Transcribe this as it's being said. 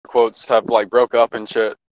quotes have like broke up and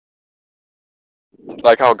shit.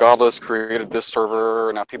 Like how Godless created this server,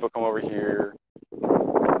 and now people come over here.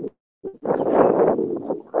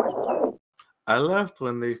 I left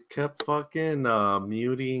when they kept fucking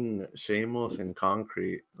muting Shameless and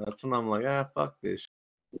Concrete. That's when I'm like, fuck this.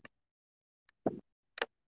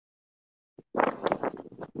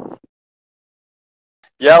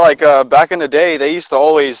 Yeah, like back in the day, they used to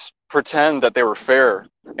always pretend that they were fair,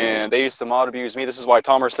 and they used to mod abuse me. This is why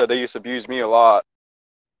Tomer said they used to abuse me a lot.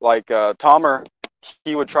 Like Tomer,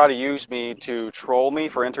 he would try to use me to troll me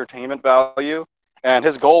for entertainment value, and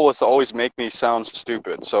his goal was to always make me sound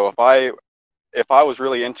stupid. So if I was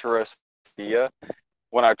really interested in the idea,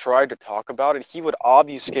 when I tried to talk about it, he would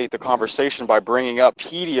obfuscate the conversation by bringing up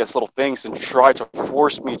tedious little things and try to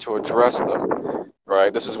force me to address them.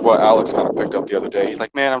 Right? This is what Alex kind of picked up the other day. He's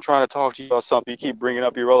like, man, I'm trying to talk to you about something. You keep bringing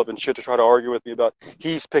up irrelevant shit to try to argue with me about.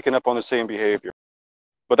 He's picking up on the same behavior.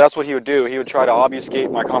 But that's what he would do. He would try to obfuscate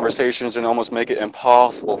my conversations and almost make it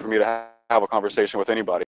impossible for me to have a conversation with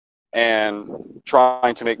anybody. And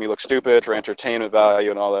trying to make me look stupid for entertainment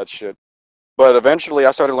value and all that shit. But eventually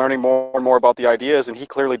I started learning more and more about the ideas, and he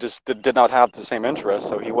clearly just did not have the same interest,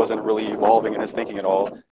 so he wasn't really evolving in his thinking at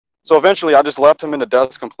all. So eventually I just left him in the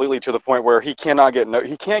dust completely, to the point where he can't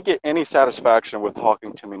get any satisfaction with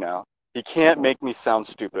talking to me now. He can't make me sound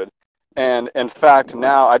stupid. And in fact,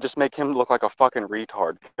 now I just make him look like a fucking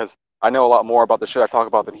retard, because I know a lot more about the shit I talk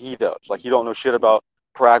about than he does. Like, he don't know shit about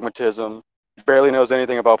pragmatism, barely knows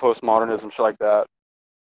anything about postmodernism, shit like that.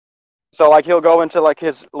 So like, he'll go into like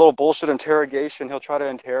his little bullshit interrogation. He'll try to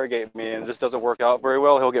interrogate me, and it just doesn't work out very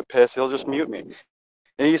well. He'll get pissed. He'll just mute me.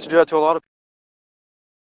 And he used to do that to a lot of people.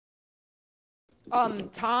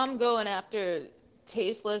 Tom going after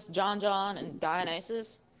Tasteless, JonJon, and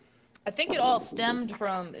Dionysus, I think it all stemmed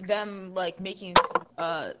from them like making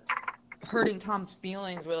hurting Tom's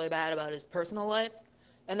feelings really bad about his personal life,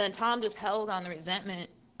 and then Tom just held on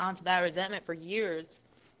onto that resentment for years,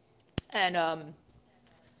 and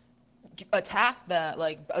attacked that,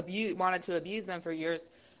 like wanted to abuse them for years.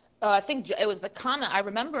 I think it was the comment, I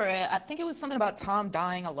remember it, I think it was something about Tom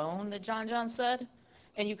dying alone that JonJon said,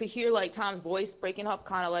 and you could hear like Tom's voice breaking up,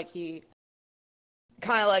 kind of like he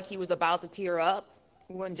was about to tear up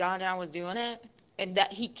when JonJon was doing it, and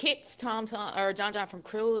that he kicked JonJon from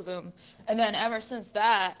Krillism, and then ever since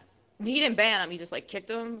that, he didn't ban him, he just like kicked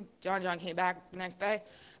him. JonJon came back the next day,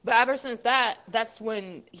 but ever since that, that's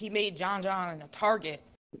when he made JonJon a target.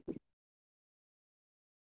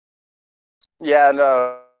 Yeah, and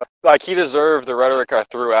like, he deserved the rhetoric I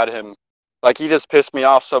threw at him. Like, he just pissed me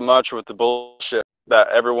off so much with the bullshit that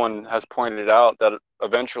everyone has pointed out, that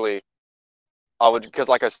eventually because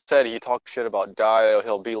like I said, he talked shit about Dio,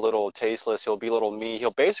 he'll belittle Tasteless, he'll belittle me,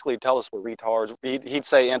 he'll basically tell us we're retards. He'd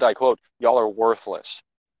say, and I quote, y'all are worthless.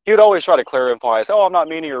 He would always try to clarify, say, oh, I'm not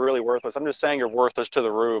meaning you're really worthless, I'm just saying you're worthless to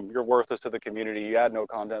the room, you're worthless to the community, you add no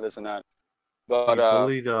content, this and that. But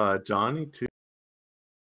he bullied Johnny too.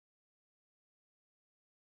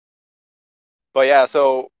 But yeah,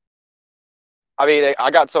 so I mean, I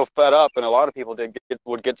got so fed up, and a lot of people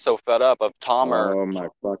would get so fed up of Tomer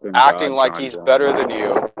acting like he's better than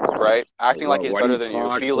you, right? Acting like he's better than you,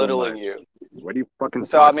 belittling you. Why do you fucking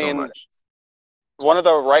talk so much? One of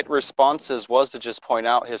the right responses was to just point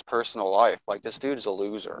out his personal life. Like, this dude's a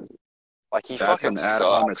loser. Like, he fucking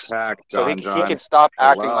sucks. Attack, so he can stop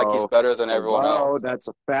acting like he's better than everyone else. Oh, that's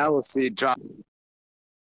a fallacy, John.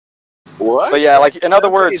 What? But yeah, like, in other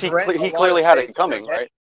words, he clearly had it coming, right?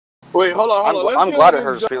 Wait, hold on. I'm glad it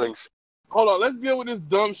hurt his feelings. Hold on, let's deal with this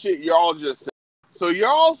dumb shit y'all just said. So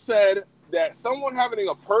y'all said that someone having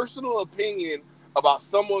a personal opinion about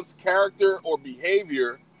someone's character or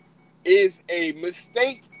behavior is a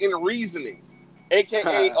mistake in reasoning,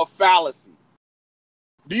 aka a fallacy.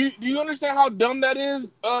 Do you understand how dumb that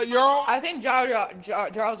is, y'all? I think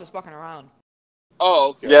Charles is fucking around. Oh,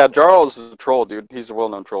 okay. Yeah, Charles is a troll, dude. He's a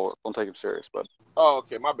well-known troll. Don't take him serious, but. Oh,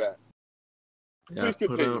 okay, my bad. Yeah, please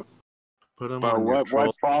continue. Put him but on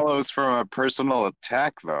what follows from a personal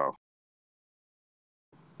attack, though?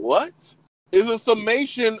 What is a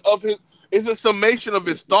summation of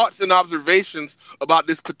his thoughts and observations about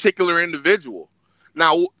this particular individual?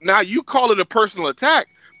 Now you call it a personal attack,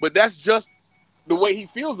 but that's just the way he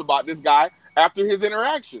feels about this guy after his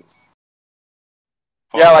interactions.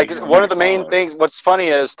 Yeah, like, one of the main things, what's funny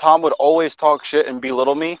is Tom would always talk shit and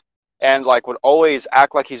belittle me, and like would always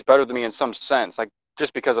act like he's better than me in some sense, like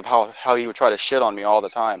just because of how he would try to shit on me all the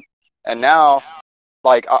time. And now,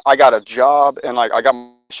 like, I got a job, and like I got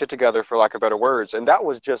my shit together, for lack of better words, and that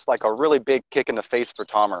was just like a really big kick in the face for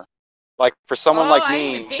Tomer. Like, for someone like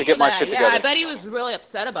me to get my shit together. Yeah, I bet he was really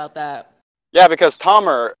upset about that. Yeah, because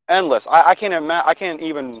Tomer, endless. I can't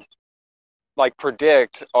even like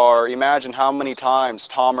predict or imagine how many times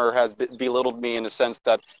Tomer has belittled me in the sense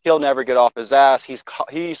that he'll never get off his ass. He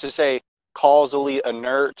used to say causally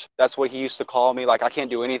inert. That's what he used to call me. Like I can't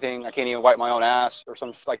do anything. I can't even wipe my own ass or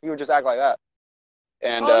something. Like he would just act like that.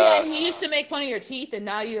 And and he used to make fun of your teeth, and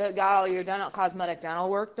now you got all your cosmetic dental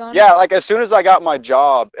work done. Yeah, like as soon as I got my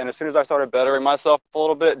job and as soon as I started bettering myself a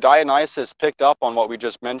little bit, Dionysus picked up on what we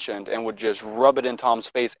just mentioned and would just rub it in Tom's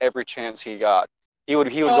face every chance he got. He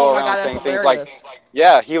would go around saying things like,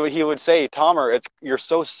 yeah, he would say, Tomer, you're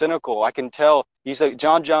so cynical. I can tell. He's like,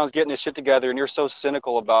 JonJon's getting his shit together and you're so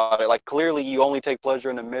cynical about it. Like clearly you only take pleasure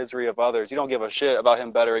in the misery of others. You don't give a shit about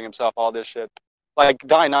him bettering himself, all this shit. Like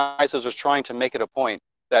Dionysus was trying to make it a point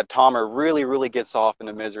that Tomer really, really gets off in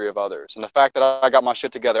the misery of others. And the fact that I got my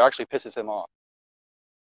shit together actually pisses him off.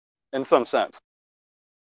 In some sense.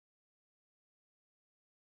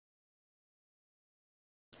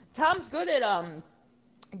 Tom's good at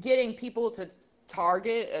getting people to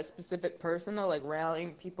target a specific person, though, like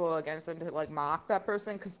rallying people against them to like mock that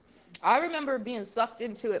person. Because I remember being sucked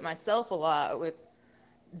into it myself a lot with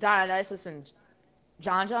Dionysus and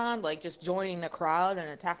JonJon, like just joining the crowd and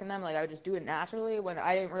attacking them. Like I would just do it naturally when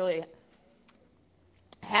I didn't really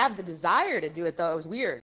have the desire to do it, though. It was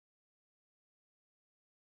weird.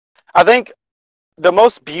 I think the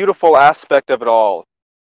most beautiful aspect of it all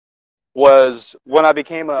was when I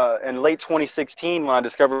became in late 2016 when I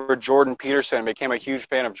discovered Jordan Peterson and became a huge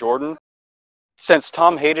fan of Jordan. Since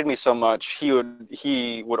Tom hated me so much,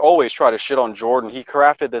 he would always try to shit on Jordan. He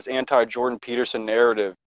crafted this anti-Jordan Peterson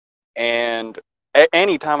narrative, and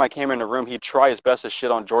any time I came in the room, he'd try his best to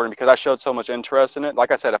shit on Jordan because I showed so much interest in it.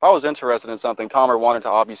 Like I said, if I was interested in something, Tomer wanted to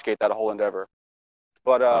obfuscate that whole endeavor.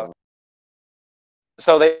 But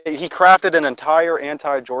so he crafted an entire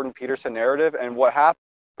anti-Jordan Peterson narrative, and what happened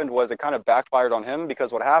was it kind of backfired on him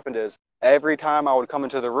because what happened is every time I would come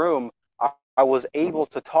into the room, I was able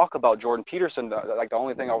to talk about Jordan Peterson, like the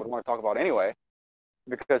only thing I would want to talk about anyway,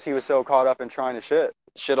 because he was so caught up in trying to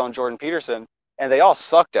shit on Jordan Peterson. And they all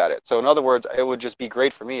sucked at it. So in other words, it would just be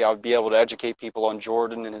great for me. I would be able to educate people on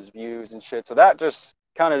Jordan and his views and shit. So that just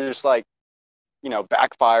kind of just like,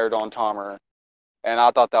 backfired on Tomer. And I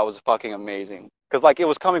thought that was fucking amazing. Because like it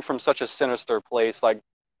was coming from such a sinister place. Like,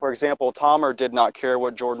 for example, Tomer did not care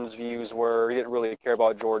what Jordan's views were. He didn't really care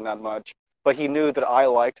about Jordan that much. But he knew that I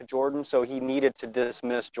liked Jordan, so he needed to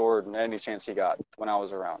dismiss Jordan any chance he got when I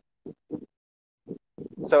was around.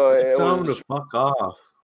 So it Tell was... him to fuck off.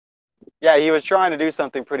 Yeah, he was trying to do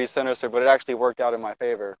something pretty sinister, but it actually worked out in my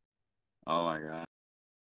favor. Oh my god.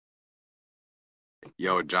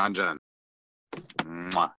 Yo, JonJon.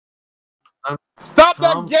 Mwah. Stop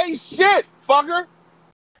that gay shit, fucker!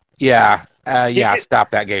 Yeah,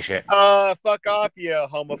 stop that gay shit. Fuck off, you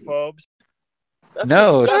homophobes. That's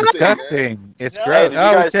No, it's disgusting. disgusting. It's No. gross. Hey, did you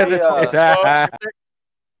guys see,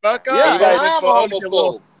 Fuck off, Yeah, you I am a homophobes,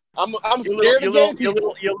 homophobe. I'm scared of gay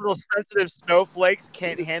people. You little sensitive snowflakes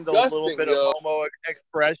can't handle a little bit of homo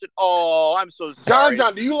expression. Oh, I'm so sorry.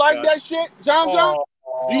 JonJon, do you like that shit? JonJon?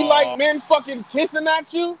 Do you like men fucking kissing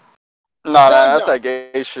at you? Nah, that's that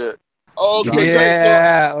gay shit. Oh, okay,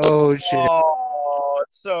 yeah. Oh shit. Oh,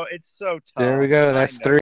 it's so tough. There we go. That's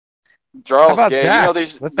 3. Charles How about gay. that?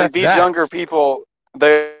 These that? younger people,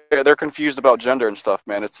 they're confused about gender and stuff,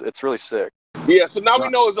 man. It's really sick. Yeah, so now we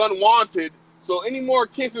know it's unwanted. So any more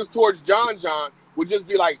kisses towards JonJon would just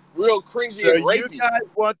be like real cringy and rapey. You guys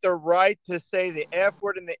want the right to say the F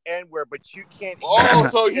word and the N word, but you can't.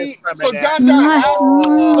 So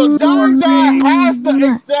JonJon has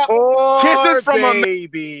to accept kisses from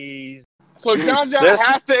babies. So JonJon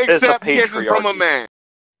has to accept kisses from a man.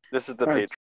 This is the Patreon.